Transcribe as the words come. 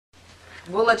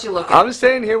We'll let you look at I'm it.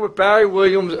 staying here with Barry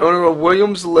Williams, owner of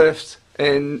Williams Lift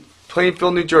in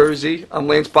Plainfield, New Jersey. I'm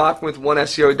Lance Bachman with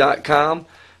OneSEO.com.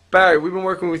 Barry, we've been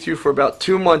working with you for about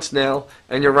 2 months now,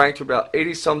 and you're ranked for about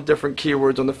 80-some different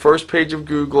keywords on the first page of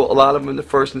Google, a lot of them in the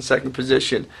first and second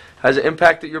position. Has it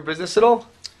impacted your business at all?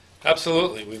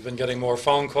 Absolutely. We've been getting more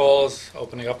phone calls,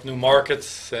 opening up new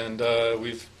markets, and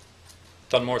we've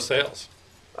done more sales.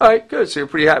 All right, good. So you're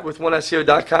pretty happy with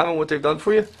OneSEO.com and what they've done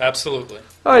for you? Absolutely.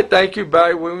 All right, thank you,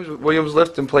 Barry Williams, Williams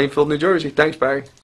Lift in Plainfield, New Jersey. Thanks, Barry.